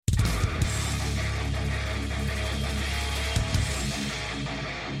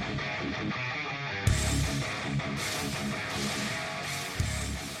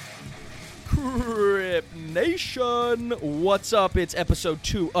Rip Nation, what's up? It's episode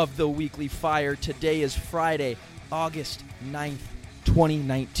 2 of The Weekly Fire. Today is Friday, August 9th,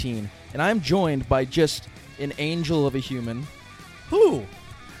 2019. And I'm joined by just an angel of a human. Who?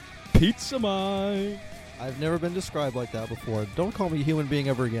 Pizza Mike. I've never been described like that before. Don't call me a human being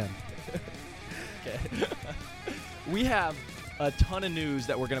ever again. Okay. We have a ton of news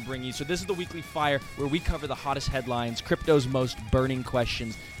that we're going to bring you. So this is The Weekly Fire, where we cover the hottest headlines, crypto's most burning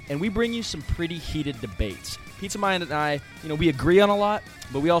questions, and we bring you some pretty heated debates. Pizza Mind and I, we agree on a lot,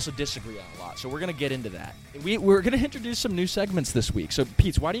 but we also disagree on a lot. So we're going to get into that. We're going to introduce some new segments this week. So,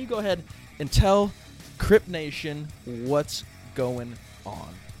 Pete, why don't you go ahead and tell Crypt Nation what's going on?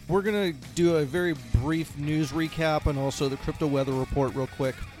 We're going to do a very brief news recap and also the crypto weather report real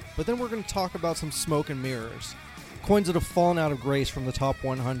quick. But then we're going to talk about some smoke and mirrors. Coins that have fallen out of grace from the top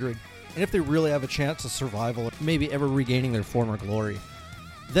 100, and if they really have a chance of survival, maybe ever regaining their former glory.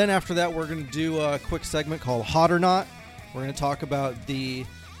 Then after that, we're going to do a quick segment called Hot or Not. We're going to talk about the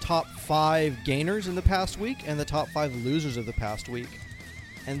top 5 gainers in the past week and the top 5 losers of the past week.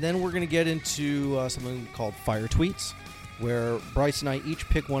 And then we're going to get into something called Fire Tweets, where Bryce and I each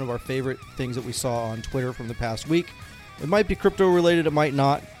pick one of our favorite things that we saw on Twitter from the past week. It might be crypto related, it might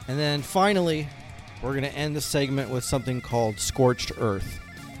not. And then finally, we're going to end the segment with something called Scorched Earth.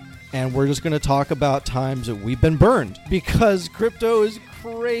 And we're just going to talk about times that we've been burned, because crypto is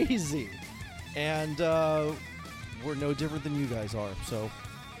crazy. And we're no different than you guys are. So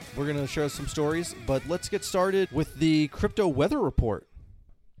we're going to share some stories. But let's get started with the crypto weather report.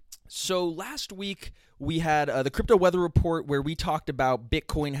 So last week we had the crypto weather report, where we talked about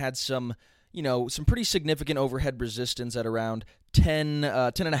Bitcoin had some pretty significant overhead resistance at around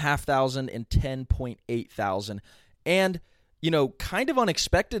 10,500 and 10,800. And, kind of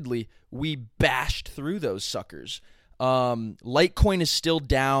unexpectedly, we bashed through those suckers. Litecoin is still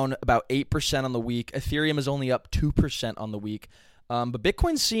down about 8% on the week. Ethereum is only up 2% on the week. But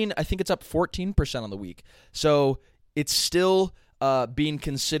Bitcoin's seen, I think it's up 14% on the week. So it's still being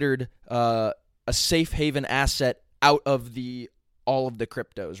considered a safe haven asset out of all of the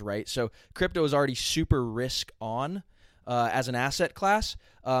cryptos, right? So crypto is already super risk on as an asset class.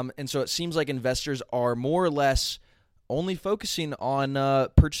 And so it seems like investors are more or less only focusing on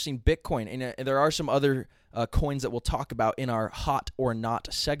purchasing Bitcoin. And there are some other coins that we'll talk about in our hot or not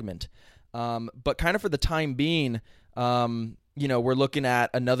segment. But kind of for the time being, we're looking at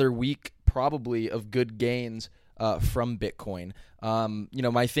another week probably of good gains from Bitcoin.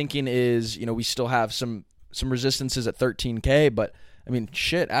 My thinking is, we still have some resistances at 13K, but I mean,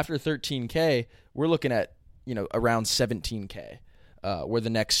 after 13K, we're looking at, around 17K, where the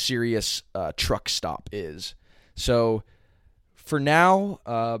next serious truck stop is. So for now,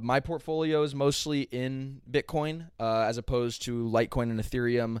 my portfolio is mostly in Bitcoin, as opposed to Litecoin and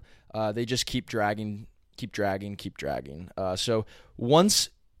Ethereum. They just keep dragging. So once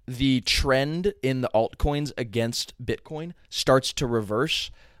the trend in the altcoins against Bitcoin starts to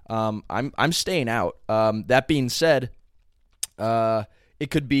reverse, I'm staying out. That being said, it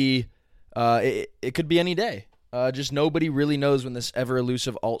could be any day. Just nobody really knows when this ever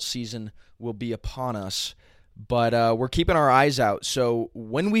elusive alt season will be upon us. But we're keeping our eyes out. So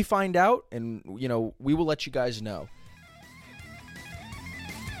when we find out, and we will let you guys know.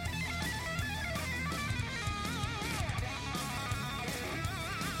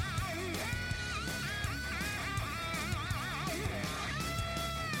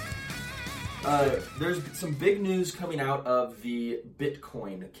 There's some big news coming out of the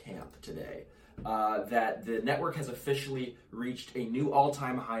Bitcoin camp today, that the network has officially reached a new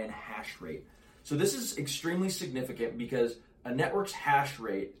all-time high in hash rate. So this is extremely significant because a network's hash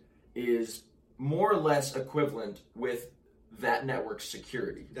rate is more or less equivalent with that network's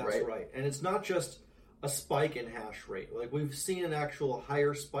security. That's right. And it's not just a spike in hash rate. Like, we've seen an actual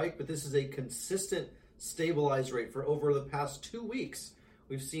higher spike, but this is a consistent stabilized rate for over the past 2 weeks.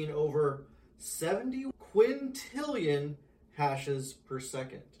 We've seen over 70 quintillion hashes per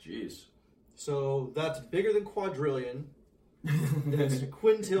second. Jeez. So that's bigger than quadrillion. That's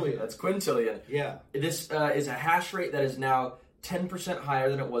quintillion. That's quintillion. Yeah. This is a hash rate that is now 10% higher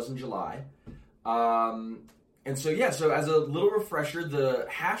than it was in July. And so as a little refresher, the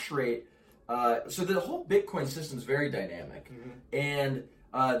hash rate, so the whole Bitcoin system is very dynamic. Mm-hmm. And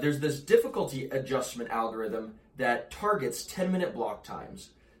there's this difficulty adjustment algorithm that targets 10-minute block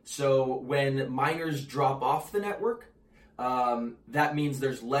times. So when miners drop off the network, that means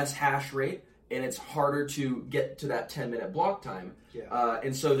there's less hash rate, and it's harder to get to that 10-minute block time. Yeah.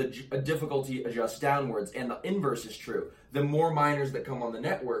 And so the difficulty adjusts downwards, and the inverse is true. The more miners that come on the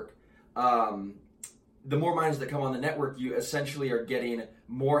network, the more miners that come on the network, you essentially are getting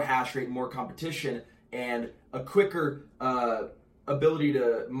more hash rate, more competition, and a quicker ability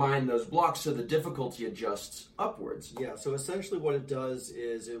to mine those blocks, so the difficulty adjusts upwards. Yeah, so essentially what it does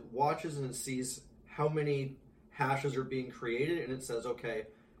is it watches and it sees how many hashes are being created, and it says, okay,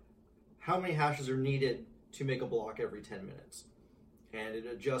 how many hashes are needed to make a block every 10 minutes? And it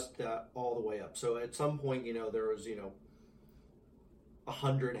adjusts that all the way up. So at some point, there was,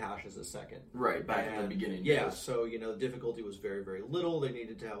 100 hashes a second. Right, back in the beginning. Yeah, so, the difficulty was very, very little. They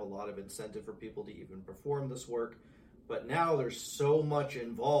needed to have a lot of incentive for people to even perform this work. But now there's so much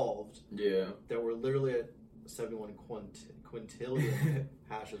involved that we're literally at 71 quintillion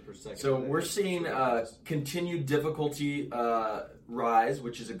hashes per second. So we're seeing continued difficulty rise,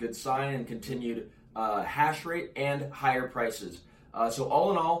 which is a good sign, and continued hash rate and higher prices. So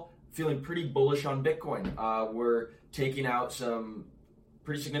all in all, feeling pretty bullish on Bitcoin. We're taking out some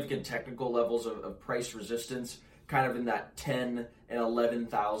pretty significant technical levels of price resistance, kind of in that 10 and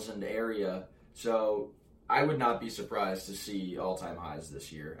 11,000 area. So I would not be surprised to see all-time highs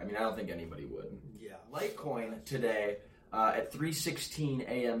this year. I mean, I don't think anybody would. Yeah. Litecoin today at 3:16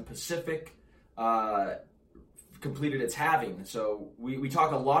 a.m. Pacific completed its halving. So we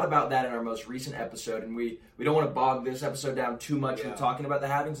talk a lot about that in our most recent episode, and we don't want to bog this episode down too much with talking about the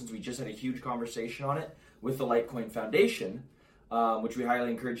halving, since we just had a huge conversation on it with the Litecoin Foundation, which we highly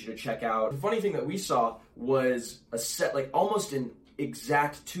encourage you to check out. The funny thing that we saw was a set, like almost an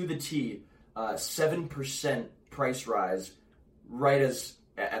exact to the T, 7% price rise right as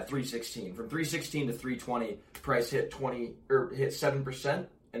at 316. From 316 to 320, price hit 7%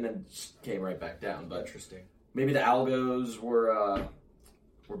 and then came right back down. But interesting. Maybe the algos were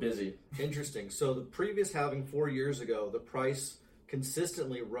busy. Interesting. So the previous halving 4 years ago, the price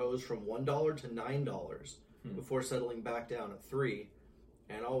consistently rose from $1 to $9 before settling back down at $3.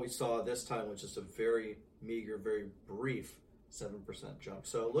 And all we saw this time was just a very meager, very brief 7% jump.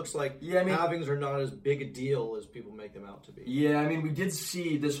 So it looks like halvings are not as big a deal as people make them out to be. Yeah, I mean, we did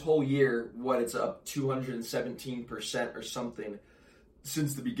see this whole year, it's up 217% or something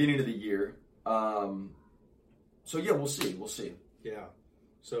since the beginning of the year. So yeah, we'll see. Yeah.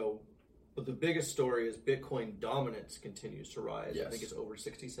 So, but the biggest story is Bitcoin dominance continues to rise. Yes. I think it's over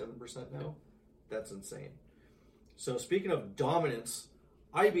 67% now. Yeah. That's insane. So speaking of dominance,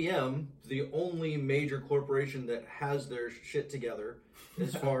 IBM, the only major corporation that has their shit together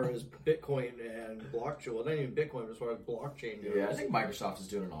as far as Bitcoin and blockchain. Well, not even Bitcoin, but as far as blockchain goes. Yeah, I think Microsoft is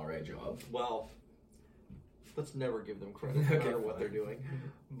doing an all right job. Well, let's never give them credit no matter what they're doing.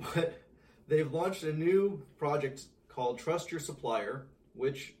 But they've launched a new project called Trust Your Supplier,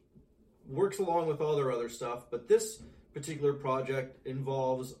 which works along with all their other stuff. But this particular project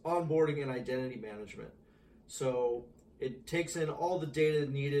involves onboarding and identity management. So it takes in all the data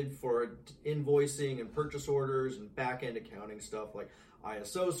needed for invoicing and purchase orders and back-end accounting stuff like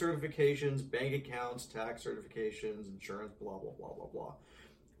ISO certifications, bank accounts, tax certifications, insurance, blah, blah, blah, blah, blah.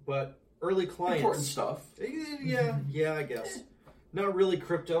 But early clients... Important stuff. Yeah, I guess. Not really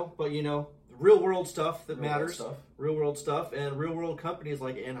crypto, but, real-world stuff that matters. Real-world stuff. And real-world companies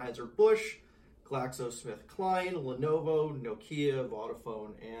like Anheuser-Busch, GlaxoSmithKline, Lenovo, Nokia,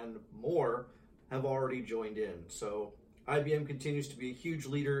 Vodafone, and more have already joined in. So IBM continues to be a huge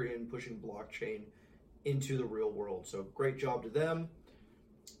leader in pushing blockchain into the real world. So great job to them.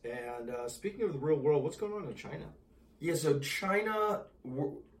 And speaking of the real world, what's going on in China? Yeah, so China,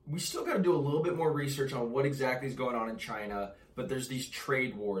 we still got to do a little bit more research on what exactly is going on in China, but there's these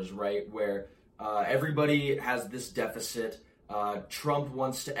trade wars, right, where everybody has this deficit. Trump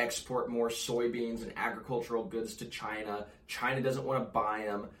wants to export more soybeans and agricultural goods to China. China doesn't want to buy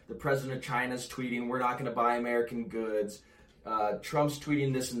them. The president of China is tweeting, we're not going to buy American goods. Trump's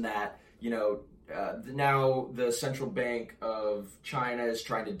tweeting this and that. Now the central bank of China is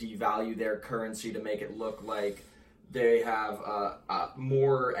trying to devalue their currency to make it look like they have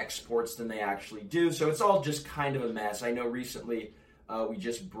more exports than they actually do. So it's all just kind of a mess. I know recently we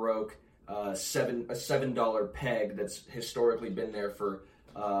just broke a $7 peg that's historically been there for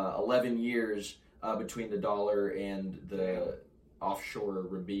 11 years between the dollar and the offshore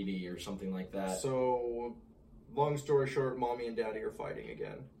renminbi or something like that. So, long story short, mommy and daddy are fighting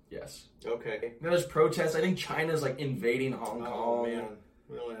again. Yes. Okay. Now there's protests. I think China's invading Hong Kong. Oh man,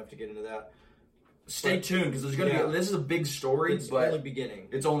 we don't have to get into that. Stay tuned because there's going to be. This is a big story, but only beginning.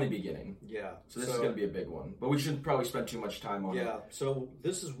 It's only beginning. Yeah. So this is going to be a big one, but we shouldn't probably spend too much time on it. Yeah. So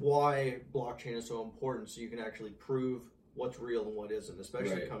this is why blockchain is so important, so you can actually prove what's real and what isn't,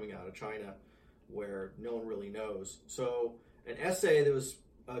 especially coming out of China, where no one really knows. So an essay that was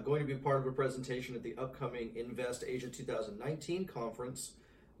going to be part of a presentation at the upcoming Invest Asia 2019 conference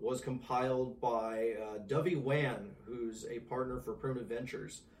was compiled by Dovey Wan, who's a partner for Primitive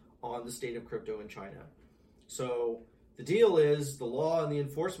Ventures on the state of crypto in China. So the deal is the law and the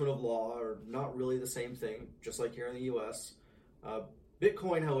enforcement of law are not really the same thing, just like here in the U.S.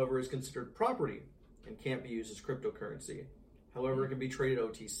 Bitcoin, however, is considered property and can't be used as cryptocurrency. However, it can be traded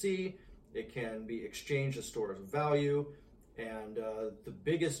OTC, it can be exchanged as stores of value, and the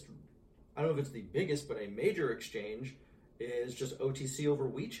biggest, I don't know if it's the biggest, but a major exchange is just OTC over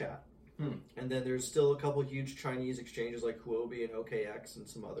WeChat. And then there's still a couple huge Chinese exchanges like Huobi and OKX and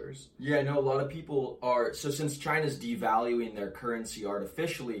some others. Yeah, I know a lot of people are, so since China's devaluing their currency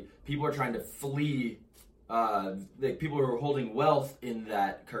artificially, people are trying to flee. The people who are holding wealth in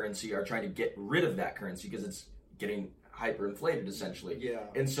that currency are trying to get rid of that currency because it's getting hyperinflated essentially. Yeah.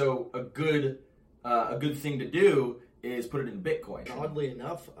 And so a good thing to do is put it in Bitcoin. Oddly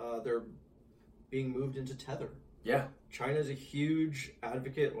enough, they're being moved into Tether. Yeah. China is a huge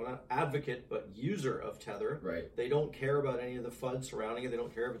advocate, well, not advocate, but user of Tether. Right. They don't care about any of the FUD surrounding it. They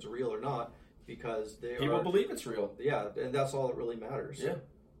don't care if it's real or not because people believe it's real. Yeah, and that's all that really matters. Yeah.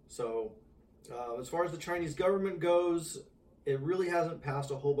 So, as far as the Chinese government goes, it really hasn't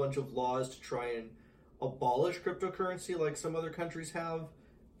passed a whole bunch of laws to try and abolish cryptocurrency like some other countries have.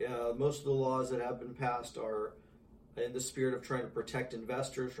 Most of the laws that have been passed are in the spirit of trying to protect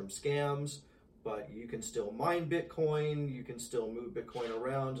investors from scams. But you can still mine Bitcoin, you can still move Bitcoin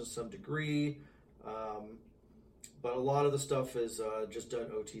around to some degree. But a lot of the stuff is just done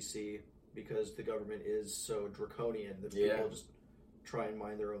OTC because the government is so draconian that people just try and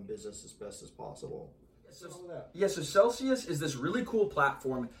mind their own business as best as possible. So Celsius is this really cool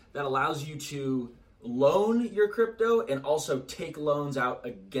platform that allows you to loan your crypto and also take loans out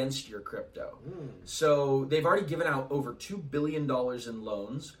against your crypto. So they've already given out over $2 billion in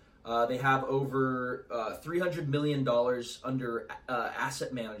loans. They have over $300 million under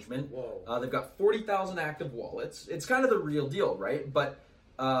asset management. They've got 40,000 active wallets. It's kind of the real deal, right? But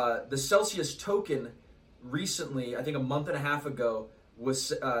the Celsius token recently, I think a month and a half ago,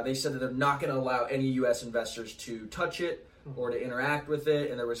 was they said that they're not going to allow any U.S. investors to touch it or to interact with it,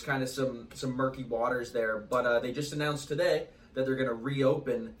 and there was kind of some murky waters there. But they just announced today that they're going to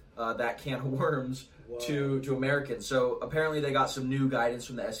reopen that can of worms to Americans. So apparently they got some new guidance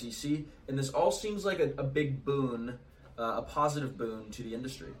from the SEC, and this all seems like a big boon, a positive boon to the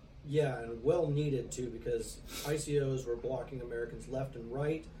industry. Yeah, and well needed too, because ICOs were blocking Americans left and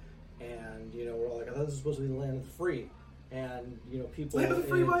right, and we're all like, I thought this was supposed to be the land of the free, and people Land of the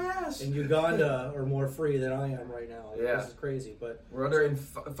free my ass. in Uganda are more free than I am right now. This is crazy, but we're under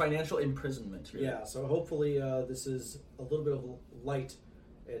financial imprisonment here. Yeah, so hopefully this is a little bit of light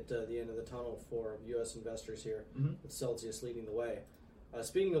at the end of the tunnel for U.S. investors here, with Celsius leading the way.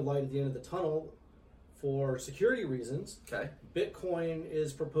 Speaking of light at the end of the tunnel, for security reasons, Bitcoin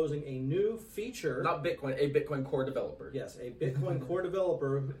is proposing a new feature. Not Bitcoin, a Bitcoin core developer. Yes, a Bitcoin core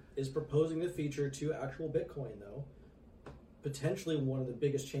developer is proposing the feature to actual Bitcoin, though. Potentially one of the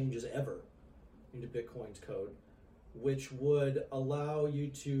biggest changes ever into Bitcoin's code, which would allow you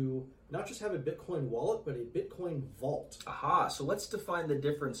to not just have a Bitcoin wallet, but a Bitcoin vault. Aha, so let's define the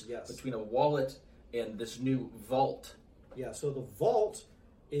difference between a wallet and this new vault. Yeah, so the vault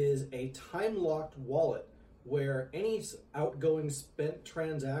is a time-locked wallet where any outgoing spent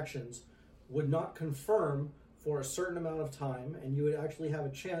transactions would not confirm for a certain amount of time, and you would actually have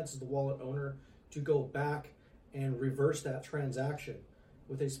a chance as the wallet owner to go back and reverse that transaction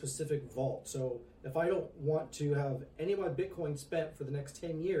with a specific vault. So if I don't want to have any of my Bitcoin spent for the next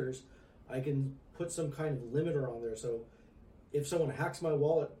 10 years, I can put some kind of limiter on there. So if someone hacks my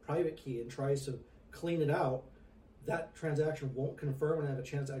wallet private key and tries to clean it out, that transaction won't confirm and I have a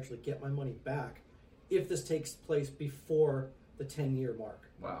chance to actually get my money back if this takes place before the 10-year mark.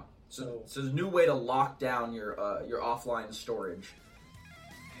 Wow. So there's a new way to lock down your offline storage.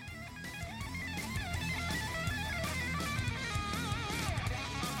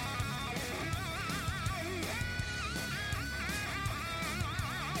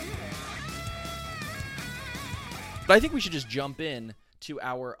 But I think we should just jump in to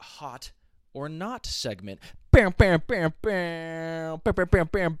our hot or not segment. Bam, bam, bam, bam, bam, bam,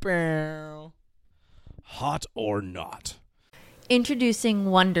 bam, bam. Hot or not. Introducing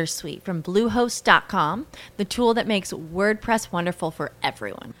Wondersuite from Bluehost.com, the tool that makes WordPress wonderful for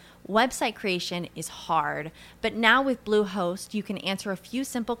everyone. Website creation is hard, but now with Bluehost, you can answer a few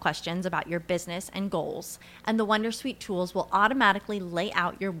simple questions about your business and goals, and the Wondersuite tools will automatically lay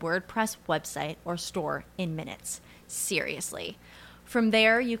out your WordPress website or store in minutes. Seriously. From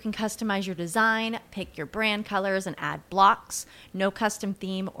there, you can customize your design, pick your brand colors, and add blocks. No custom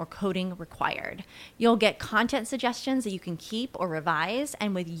theme or coding required. You'll get content suggestions that you can keep or revise,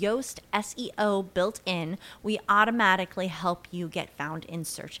 and with Yoast SEO built in, we automatically help you get found in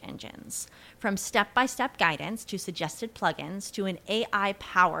search engines. From step-by-step guidance to suggested plugins to an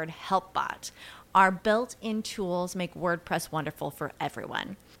AI-powered help bot, our built-in tools make WordPress wonderful for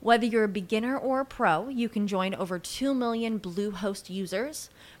everyone. Whether you're a beginner or a pro, you can join over 2 million Bluehost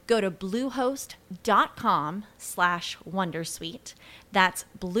users. Go to bluehost.com/wondersuite. That's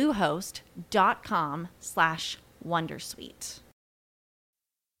bluehost.com/wondersuite.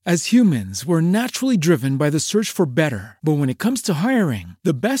 As humans, we're naturally driven by the search for better. But when it comes to hiring,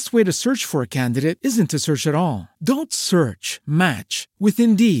 the best way to search for a candidate isn't to search at all. Don't search, match with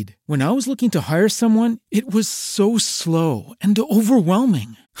Indeed. When I was looking to hire someone, it was so slow and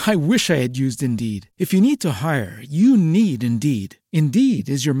overwhelming. I wish I had used Indeed. If you need to hire, you need Indeed. Indeed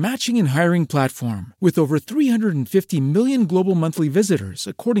is your matching and hiring platform with over 350 million global monthly visitors,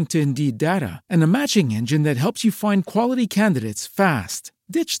 according to Indeed data, and a matching engine that helps you find quality candidates fast.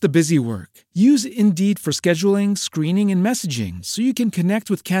 Ditch the busy work. Use Indeed for scheduling, screening, and messaging so you can connect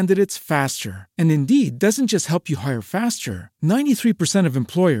with candidates faster. And Indeed doesn't just help you hire faster. 93% of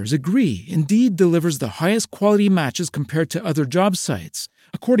employers agree Indeed delivers the highest quality matches compared to other job sites,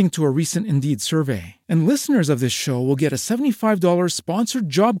 according to a recent Indeed survey. And listeners of this show will get a $75 sponsored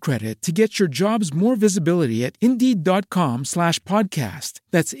job credit to get your jobs more visibility at Indeed.com/podcast.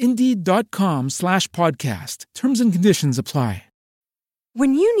 That's Indeed.com/podcast. Terms and conditions apply.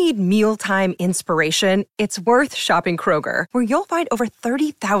 When you need mealtime inspiration, it's worth shopping Kroger, where you'll find over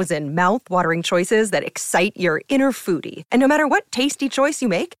 30,000 mouth-watering choices that excite your inner foodie. And no matter what tasty choice you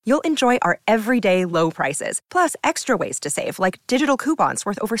make, you'll enjoy our everyday low prices, plus extra ways to save, like digital coupons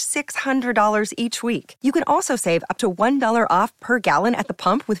worth over $600 each week. You can also save up to $1 off per gallon at the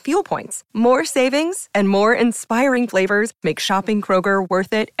pump with fuel points. More savings and more inspiring flavors make shopping Kroger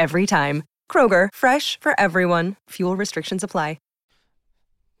worth it every time. Kroger, fresh for everyone. Fuel restrictions apply.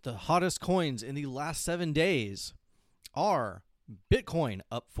 The hottest coins in the last 7 days are Bitcoin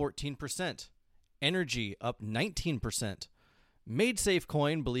up 14%, Energy up 19%, MadeSafe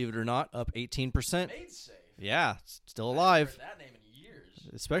coin, believe it or not, up 18%. MadeSafe? Yeah, still alive. I haven't heard that name in years.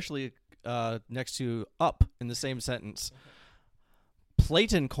 Especially next to up in the same sentence.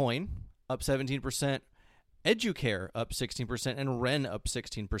 Platon coin up 17%, Educare up 16%, and Ren up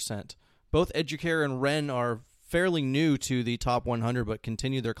 16%. Both Educare and Ren are fairly new to the top 100, but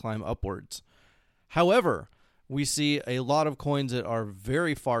continue their climb upwards. However, we see a lot of coins that are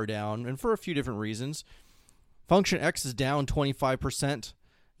very far down, and for a few different reasons. Function X is down 25%.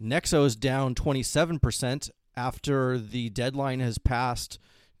 Nexo is down 27% after the deadline has passed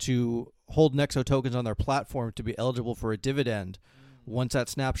to hold Nexo tokens on their platform to be eligible for a dividend. Once that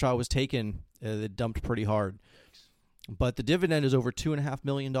snapshot was taken, it dumped pretty hard. But the dividend is over $2.5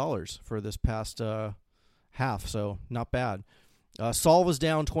 million for this past half, so not bad. Sol was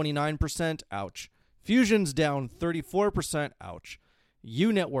down 29%, ouch. Fusion's down 34%, ouch.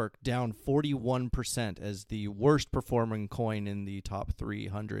 UNetwork down 41% as the worst performing coin in the top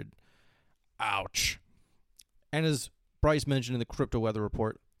 300, ouch. And as Bryce mentioned in the Crypto Weather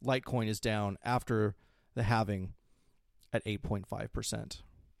Report, Litecoin is down after the halving at 8.5%.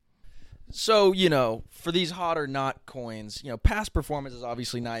 So, for these hot or not coins, past performance is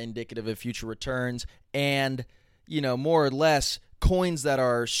obviously not indicative of future returns. And, more or less, coins that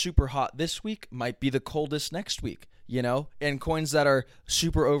are super hot this week might be the coldest next week, and coins that are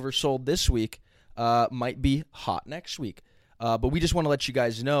super oversold this week might be hot next week. But we just want to let you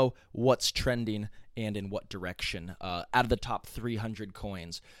guys know what's trending and in what direction out of the top 300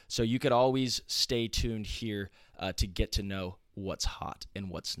 coins. So you could always stay tuned here to get to know what's hot and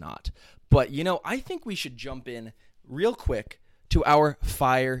what's not. But, I think we should jump in real quick to our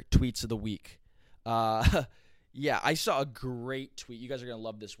fire tweets of the week. Yeah, I saw a great tweet. You guys are going to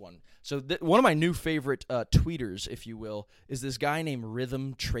love this one. So one of my new favorite tweeters, if you will, is this guy named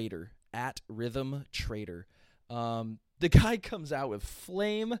Rhythm Trader, at Rhythm Trader. The guy comes out with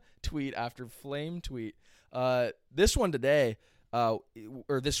flame tweet after flame tweet. This one today,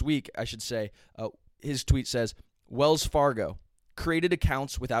 or this week, I should say, his tweet says, Wells Fargo created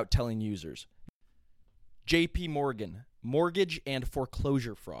accounts without telling users. JP Morgan, mortgage and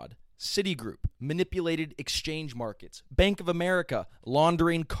foreclosure fraud. Citigroup, manipulated exchange markets. Bank of America,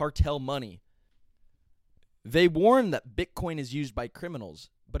 laundering cartel money. They warn that Bitcoin is used by criminals,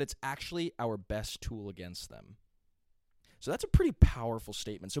 but it's actually our best tool against them. So that's a pretty powerful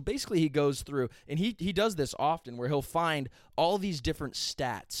statement. So basically he goes through, and he does this often, where he'll find all these different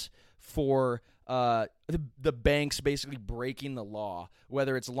stats for the banks basically breaking the law,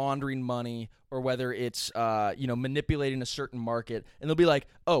 whether it's laundering money or whether it's manipulating a certain market, and they'll be like,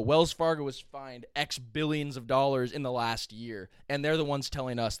 oh, Wells Fargo was fined X billions of dollars in the last year, and they're the ones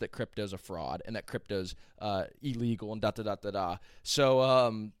telling us that crypto's a fraud and that crypto's illegal and da-da-da-da-da.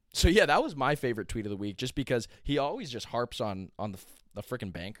 So yeah, that was my favorite tweet of the week, just because he always just harps on the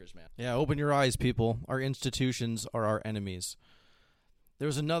freaking bankers, man. Yeah, open your eyes, people. Our institutions are our enemies. There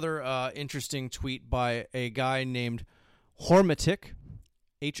was another interesting tweet by a guy named Hormetik,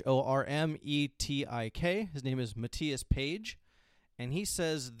 Hormetik. His name is Matthias Page. And he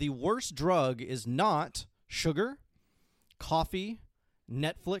says the worst drug is not sugar, coffee,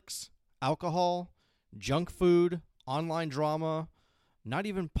 Netflix, alcohol, junk food, online drama, not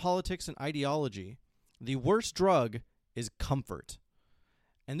even politics and ideology. The worst drug is comfort.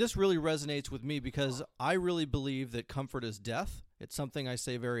 And this really resonates with me because I really believe that comfort is death. It's something I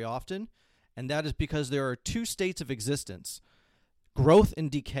say very often, and that is because there are two states of existence, growth and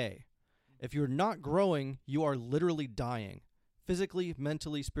decay. If you're not growing, you are literally dying, physically,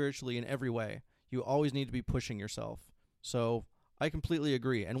 mentally, spiritually, in every way. You always need to be pushing yourself. So I completely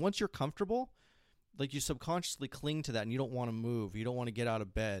agree. And once you're comfortable, like, you subconsciously cling to that and you don't want to move. You don't want to get out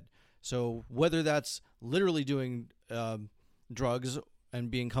of bed. So whether that's literally doing drugs and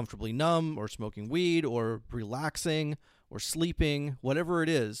being comfortably numb, or smoking weed, or relaxing, or sleeping, whatever it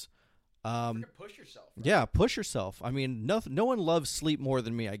is. Push yourself. Right? Yeah, push yourself. I mean, no one loves sleep more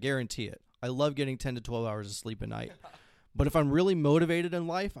than me. I guarantee it. I love getting 10 to 12 hours of sleep a night. But if I'm really motivated in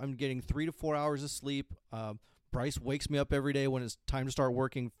life, I'm getting 3 to 4 hours of sleep. Bryce wakes me up every day when it's time to start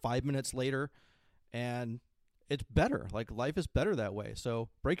working 5 minutes later. And it's better. Like, life is better that way. So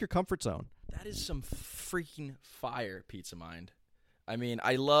break your comfort zone. That is some freaking fire, Pizza Mind. I mean,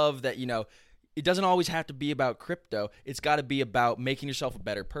 I love that, it doesn't always have to be about crypto. It's got to be about making yourself a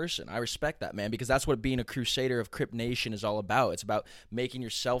better person. I respect that, man, because that's what being a crusader of Crypt Nation is all about. It's about making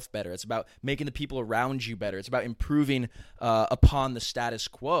yourself better. It's about making the people around you better. It's about improving upon the status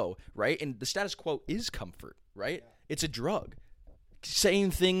quo, right? And the status quo is comfort, right? Yeah. It's a drug.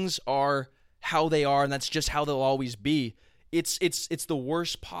 Saying things are how they are, and that's just how they'll always be. It's the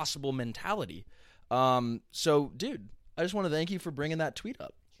worst possible mentality. So, dude, I just want to thank you for bringing that tweet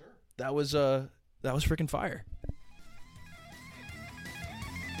up. Sure. That was freaking fire.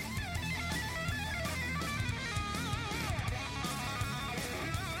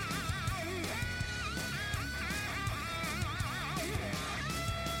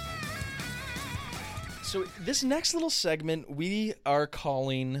 So this next little segment we are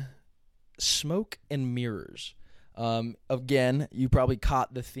calling Smoke and Mirrors. Again, you probably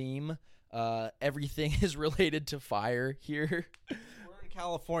caught the theme. Everything is related to fire here. We're in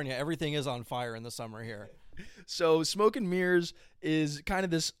California. Everything is on fire in the summer here. So Smoke and Mirrors is kind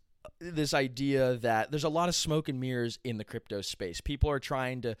of this idea that there's a lot of smoke and mirrors in the crypto space. People are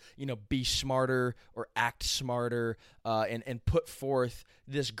trying to, be smarter or act smarter, and put forth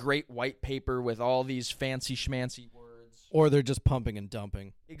this great white paper with all these fancy schmancy words. Or they're just pumping and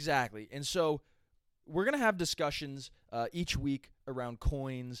dumping. Exactly. And so we're going to have discussions each week around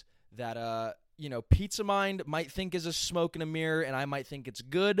coins that, Pizza Mind might think is a smoke and a mirror, and I might think it's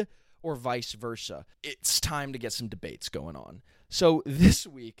good, or vice versa. It's time to get some debates going on. So this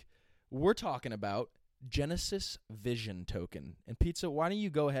week, we're talking about Genesis Vision token. And Pizza, why don't you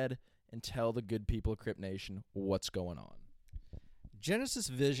go ahead and tell the good people of Crypt Nation what's going on? Genesis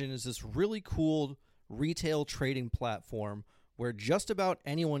Vision is this really cool retail trading platform where just about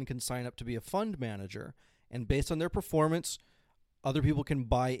anyone can sign up to be a fund manager. And based on their performance, other people can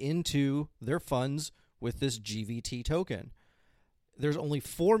buy into their funds with this GVT token. There's only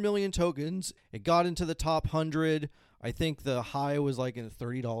 4 million tokens. It got into the top 100. I think the high was like in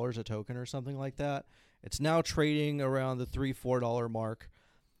 $30 a token or something like that. It's now trading around the $3-4 mark.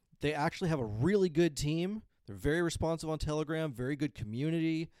 They actually have a really good team. They're very responsive on Telegram, very good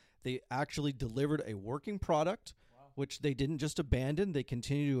community. They actually delivered a working product, which they didn't just abandon. They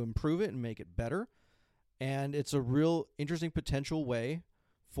continue to improve it and make it better. And it's a real interesting potential way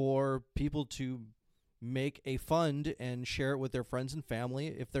for people to make a fund and share it with their friends and family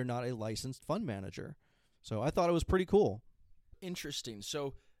if they're not a licensed fund manager. So I thought it was pretty cool. Interesting.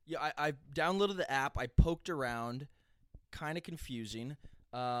 So yeah, I downloaded the app. I poked around. Kind of confusing.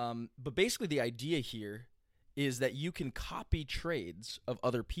 But basically the idea here is that you can copy trades of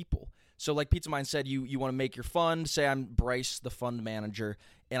other people. So like Pizza Mind said, you want to make your fund. Say I'm Bryce, the fund manager,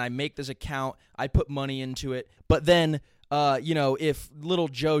 and I make this account. I put money into it. But then, if little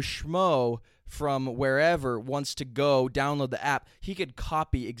Joe Schmo from wherever wants to go download the app, he could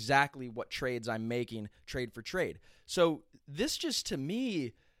copy exactly what trades I'm making trade for trade. So this just, to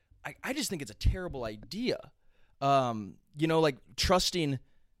me, I just think it's a terrible idea. Like trusting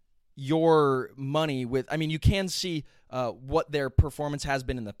your money with, I mean, you can see what their performance has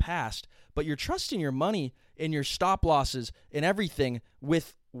been in the past, but you're trusting your money and your stop losses and everything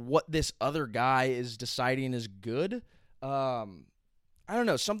with what this other guy is deciding is good. I don't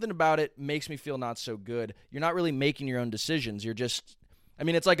know. Something about it makes me feel not so good. You're not really making your own decisions. You're just, I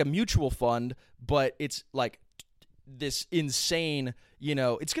mean, it's like a mutual fund, but it's like this insane,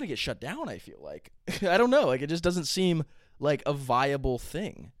 it's going to get shut down, I feel like. I don't know. Like, it just doesn't seem like a viable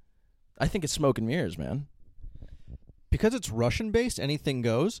thing. I think it's smoke and mirrors, man. Because it's Russian-based, anything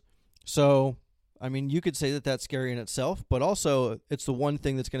goes. So, I mean, you could say that that's scary in itself, but also it's the one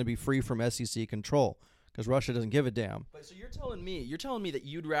thing that's going to be free from SEC control because Russia doesn't give a damn. But so you're telling me that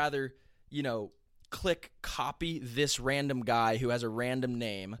you'd rather, click copy this random guy who has a random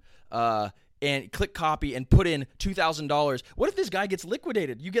name, and click copy and put in $2,000. What if this guy gets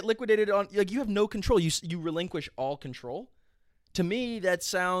liquidated? You get liquidated on, like, you have no control. You relinquish all control. To me, that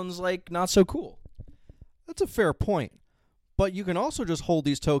sounds like not so cool. That's a fair point. But you can also just hold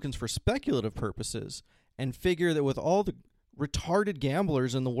these tokens for speculative purposes and figure that with all the retarded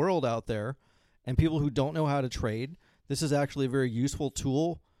gamblers in the world out there and people who don't know how to trade, this is actually a very useful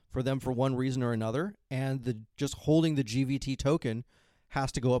tool for them for one reason or another. And just holding the GVT token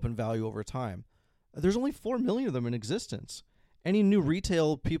has to go up in value over time. There's only 4 million of them in existence. Any new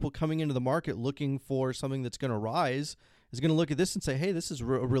retail people coming into the market looking for something that's going to rise is going to look at this and say, hey, this is a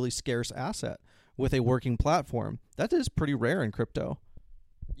really scarce asset with a working platform. That is pretty rare in crypto.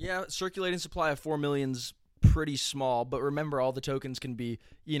 Yeah, circulating supply of 4 million's pretty small, but remember all the tokens can be,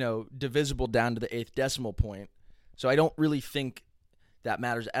 divisible down to the 8th decimal point. So I don't really think that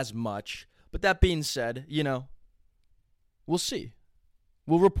matters as much. But that being said, we'll see.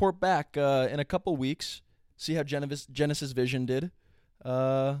 We'll report back in a couple weeks, see how Genesis Vision did.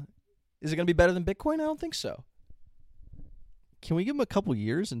 Is it going to be better than Bitcoin? I don't think so. Can we give them a couple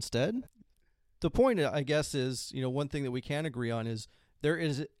years instead? The point, I guess, is, one thing that we can agree on is there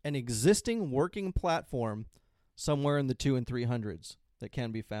is an existing working platform somewhere in the 200s and 300s that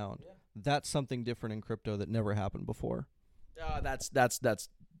can be found. Yeah. That's something different in crypto that never happened before.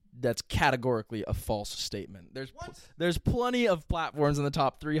 That's categorically a false statement. There's plenty of platforms in the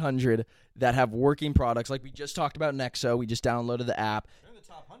top 300 that have working products. Like we just talked about Nexo. We just downloaded the app. They're in the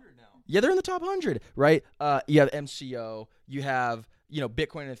top 100 now. Yeah, they're in the top 100, right? You have MCO. You have,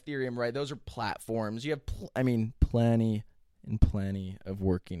 Bitcoin and Ethereum, right? Those are platforms. You have, plenty of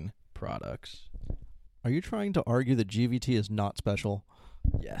working products. Are you trying to argue that GVT is not special?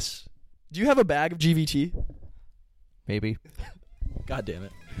 Yes. Do you have a bag of GVT? Maybe. God damn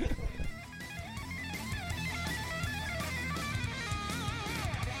it.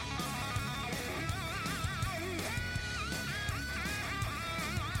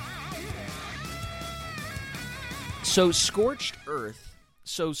 So Scorched Earth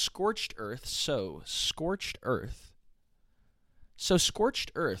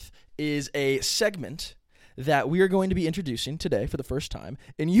is a segment that we are going to be introducing today for the first time,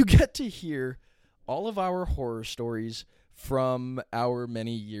 and you get to hear all of our horror stories from our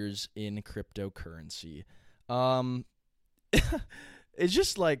many years in cryptocurrency. It's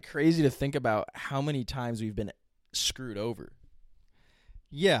just like crazy to think about how many times we've been screwed over.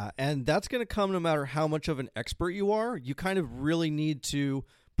 Yeah, and that's going to come no matter how much of an expert you are. You kind of really need to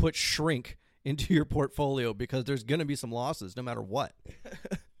put shrink into your portfolio because there's going to be some losses no matter what.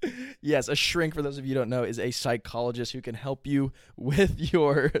 Yes, a shrink, for those of you who don't know, is a psychologist who can help you with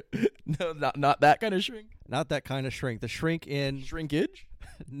your... No, not that kind of shrink. Not that kind of shrink. The shrink in... Shrinkage?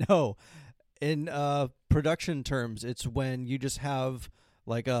 No. In production terms, it's when you just have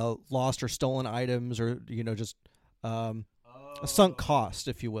like lost or stolen items or, just... a sunk cost,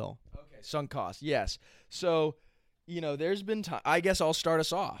 if you will. Okay, sunk cost, yes. So, there's been time. I guess I'll start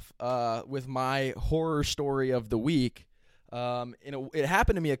us off with my horror story of the week. It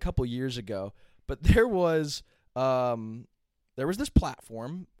happened to me a couple years ago, but there was this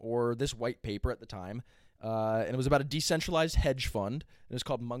platform or this white paper at the time, and it was about a decentralized hedge fund. It was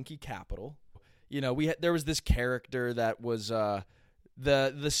called Monkey Capital. There was this character that was the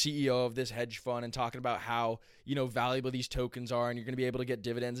CEO of this hedge fund and talking about how, valuable these tokens are and you're going to be able to get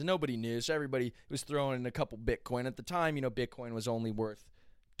dividends, and nobody knew. So everybody was throwing in a couple Bitcoin. At the time, Bitcoin was only worth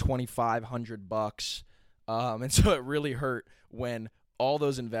 $2,500. And so it really hurt when all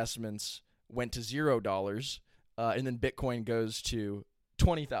those investments went to $0, and then Bitcoin goes to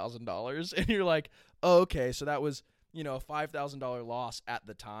 $20,000. And you're like, oh, okay, so that was, a $5,000 loss at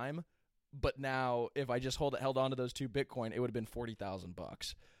the time. But now, if I just held on to those 2 Bitcoin, it would have been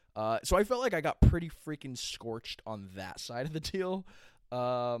 $40,000. So I felt like I got pretty freaking scorched on that side of the deal.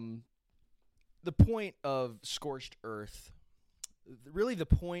 The point of Scorched Earth, really the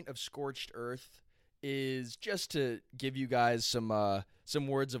point of Scorched Earth is just to give you guys some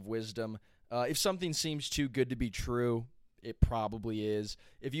words of wisdom. If something seems too good to be true, it probably is.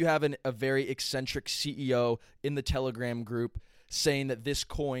 If you have a very eccentric CEO in the Telegram group saying that this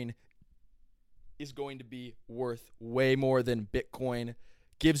coin is going to be worth way more than Bitcoin,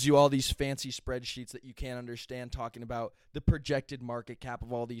 gives you all these fancy spreadsheets that you can't understand talking about the projected market cap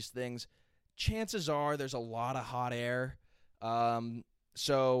of all these things, chances are there's a lot of hot air.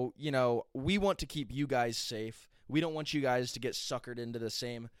 So, we want to keep you guys safe. We don't want you guys to get suckered into the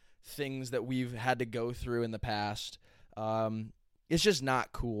same things that we've had to go through in the past. It's just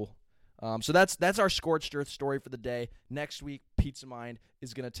not cool. So that's our Scorched Earth story for the day. Next week, Pizza Mind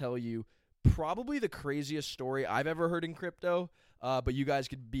is going to tell you probably the craziest story I've ever heard in crypto, but you guys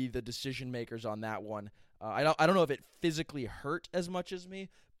could be the decision makers on that one. I don't know if it physically hurt as much as me,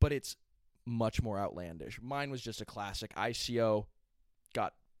 but it's much more outlandish. Mine was just a classic. ICO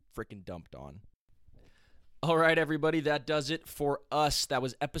got freaking dumped on. All right, everybody, that does it for us. That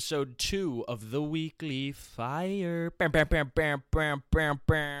was episode 2 of the Weekly Fire. Bam, bam, bam, bam, bam, bam,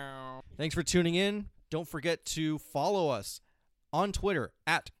 bam. Thanks for tuning in. Don't forget to follow us on Twitter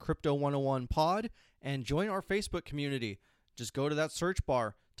at Crypto101pod and join our Facebook community. Just go to that search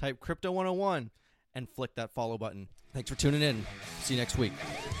bar, type Crypto101, and flick that follow button. Thanks for tuning in. See you next week.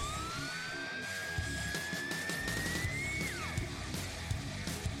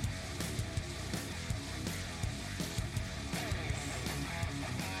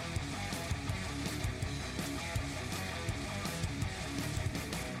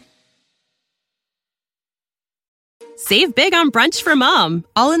 Save big on brunch for mom,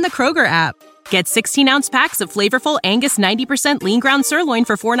 all in the Kroger app. Get 16-ounce packs of flavorful Angus 90% lean ground sirloin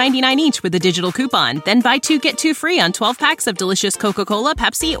for $4.99 each with a digital coupon. Then buy 2, get 2 free on 12 packs of delicious Coca-Cola,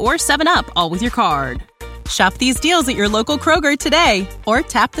 Pepsi, or 7-Up, all with your card. Shop these deals at your local Kroger today, or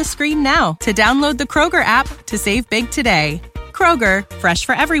tap the screen now to download the Kroger app to save big today. Kroger, fresh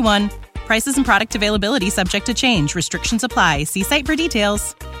for everyone. Prices and product availability subject to change. Restrictions apply. See site for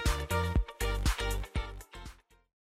details.